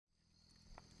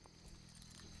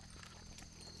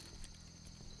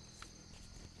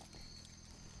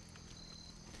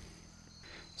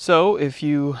So if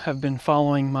you have been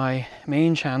following my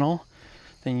main channel,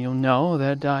 then you'll know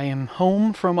that I am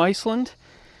home from Iceland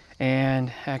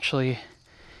and actually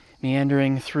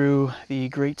meandering through the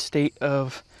great state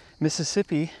of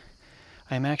Mississippi.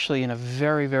 I'm actually in a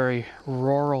very, very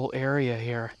rural area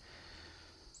here,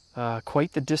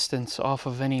 quite the distance off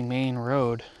of any main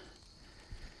road.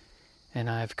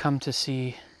 And I've come to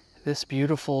see this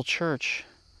beautiful church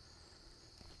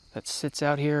that sits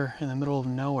out here in the middle of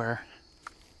nowhere.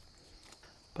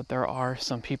 But there are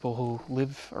some people who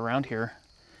live around here,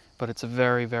 but it's a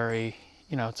very, very,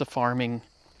 it's a farming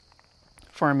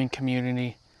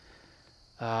community,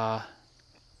 very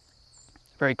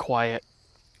quiet.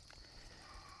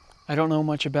 I don't know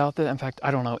much about that. In fact,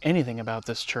 I don't know anything about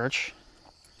this church,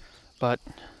 but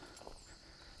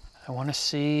I want to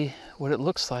see what it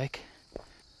looks like.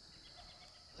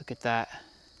 Look at that.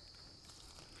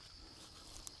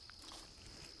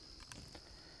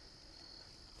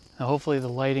 Now, hopefully the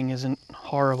lighting isn't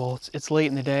horrible. It's late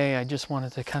in the day. I just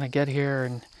wanted to kind of get here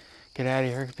and get out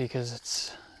of here because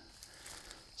it's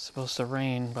supposed to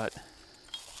rain, but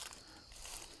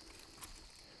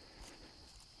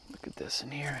look at this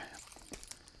in here.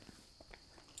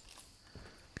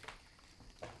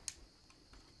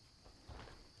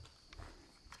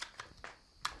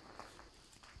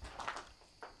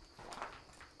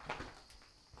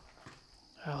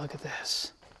 Oh, look at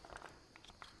this.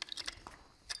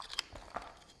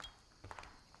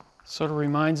 Sort of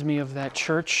reminds me of that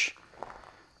church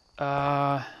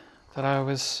that I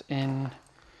was in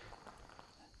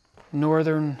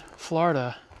northern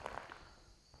Florida.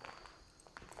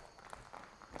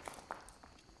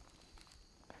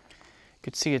 You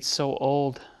could see it's so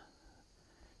old.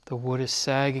 The wood is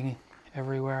sagging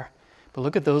everywhere. But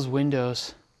look at those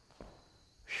windows.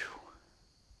 Whew.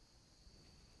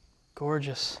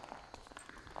 Gorgeous.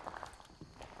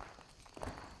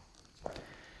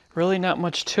 Really not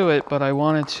much to it, but I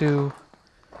wanted to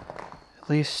at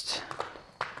least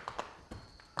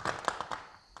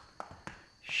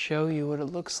show you what it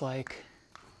looks like.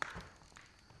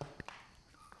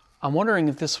 I'm wondering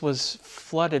if this was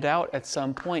flooded out at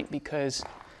some point because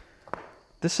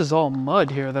this is all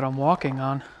mud here that I'm walking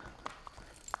on.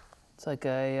 It's like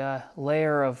a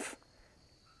layer of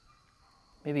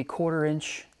maybe 1/4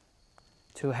 inch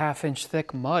to 1/2 inch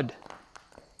thick mud.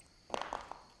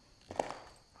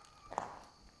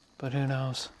 But who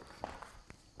knows?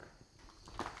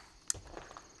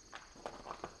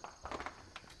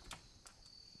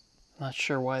 Not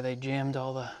sure why they jammed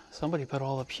somebody put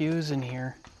all the pews in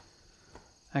here.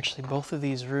 Actually, both of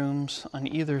these rooms on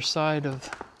either side of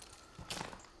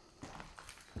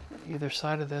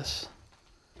this.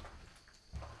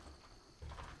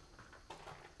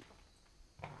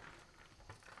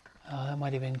 Oh, that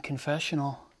might have been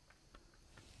confessional.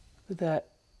 Look at that.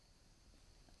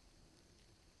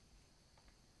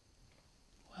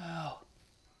 Wow.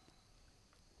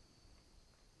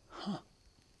 Huh.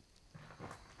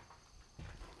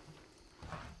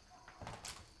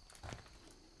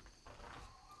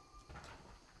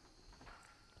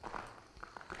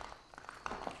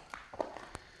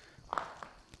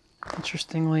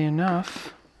 Interestingly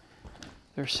enough,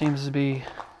 there seems to be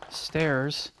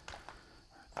stairs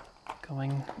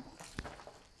going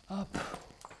up.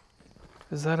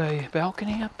 Is that a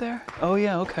balcony up there? Oh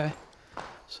yeah, okay.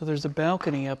 So there's a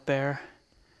balcony up there.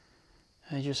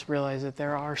 I just realized that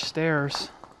there are stairs.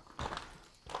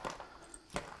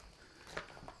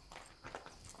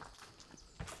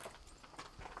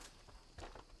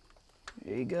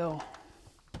 There you go.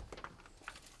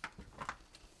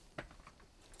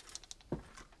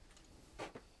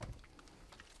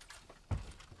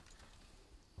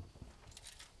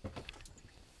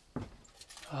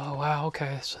 Oh wow,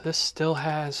 okay, so this still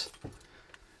has,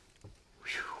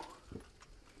 whew,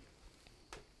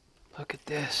 look at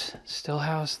this, still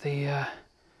has the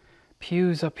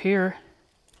pews up here.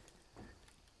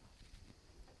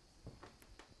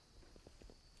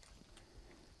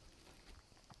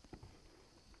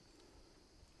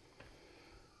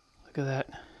 Look at that.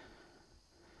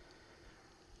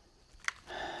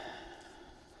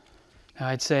 Now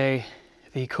I'd say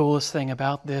the coolest thing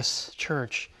about this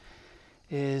church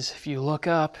is if you look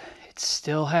up, it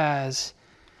still has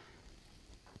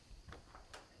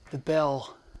the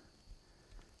bell.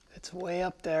 It's way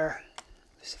up there.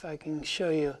 Let's see if I can show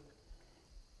you.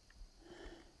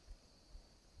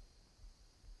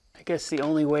 I guess the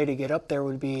only way to get up there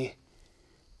would be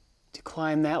to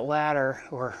climb that ladder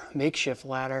or makeshift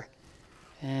ladder,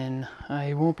 and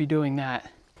I won't be doing that.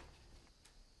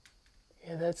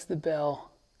 Yeah, that's the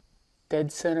bell.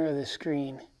 Dead center of the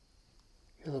screen.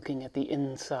 You're looking at the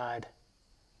inside.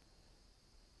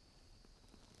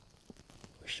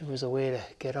 wish there was a way to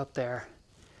get up there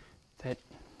that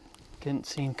didn't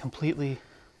seem completely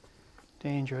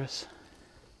dangerous.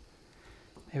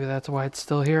 Maybe that's why it's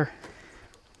still here.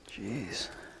 Jeez.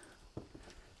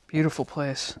 Beautiful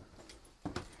place.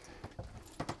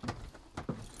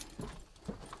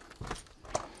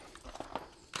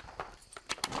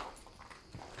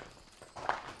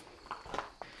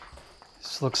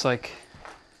 This looks like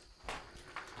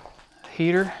a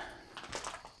heater.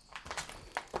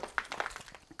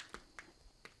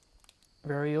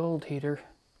 Very old heater.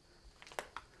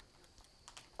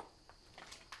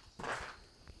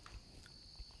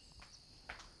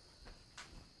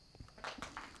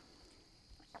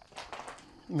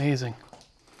 Amazing.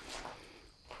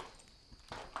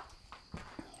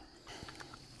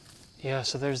 Yeah,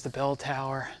 so there's the bell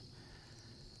tower.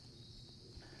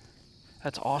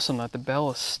 That's awesome that the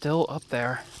bell is still up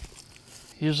there.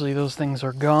 Usually those things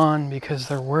are gone because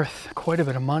they're worth quite a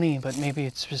bit of money, but maybe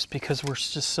it's just because we're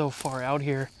just so far out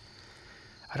here.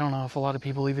 I don't know if a lot of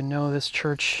people even know this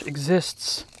church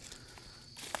exists.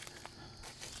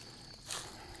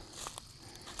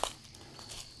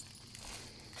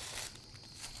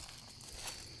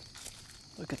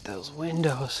 Look at those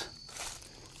windows.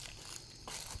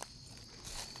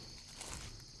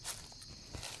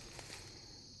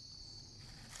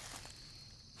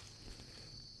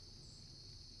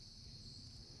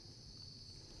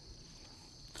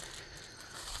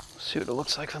 See what it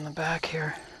looks like on the back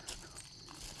here.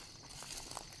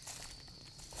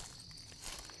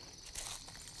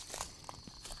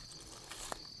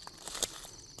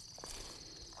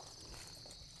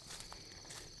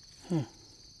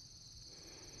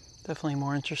 Definitely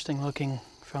more interesting looking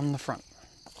from the front.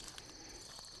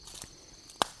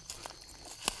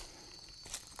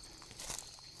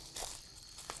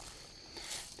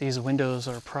 These windows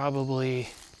are probably,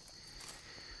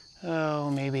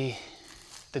 maybe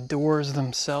the doors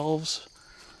themselves.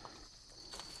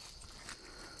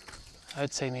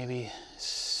 I'd say maybe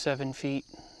 7 feet,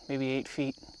 maybe 8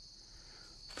 feet.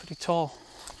 Pretty tall.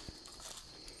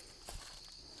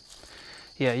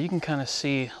 Yeah, you can kind of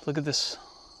see, look at this,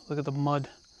 look at the mud.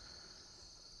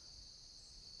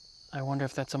 I wonder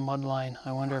if that's a mud line.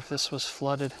 I wonder if this was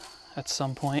flooded at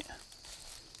some point.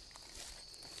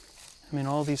 I mean,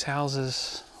 all these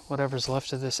houses, whatever's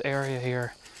left of this area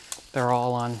here, they're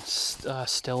all on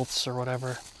stilts or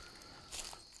whatever.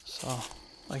 So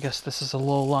I guess this is a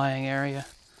low-lying area.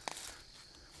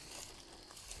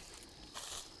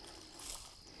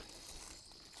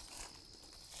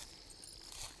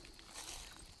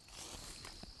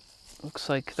 Looks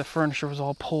like the furniture was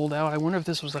all pulled out. I wonder if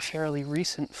this was a fairly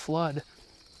recent flood.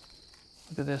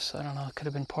 Look at this. I don't know. It could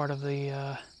have been part of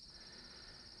the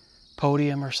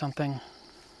podium or something.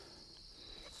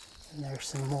 And there's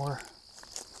some more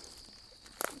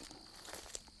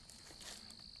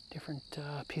different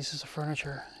pieces of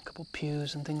furniture. A couple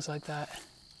pews and things like that.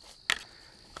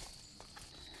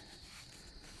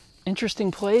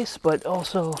 Interesting place, but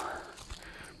also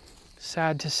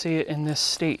sad to see it in this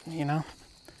state, you know?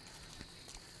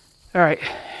 All right,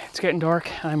 it's getting dark.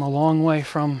 I'm a long way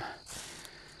from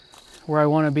where I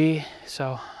want to be,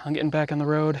 so I'm getting back on the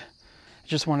road. I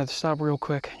just wanted to stop real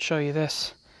quick and show you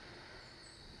this,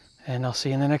 and I'll see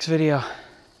you in the next video.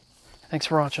 Thanks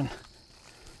for watching.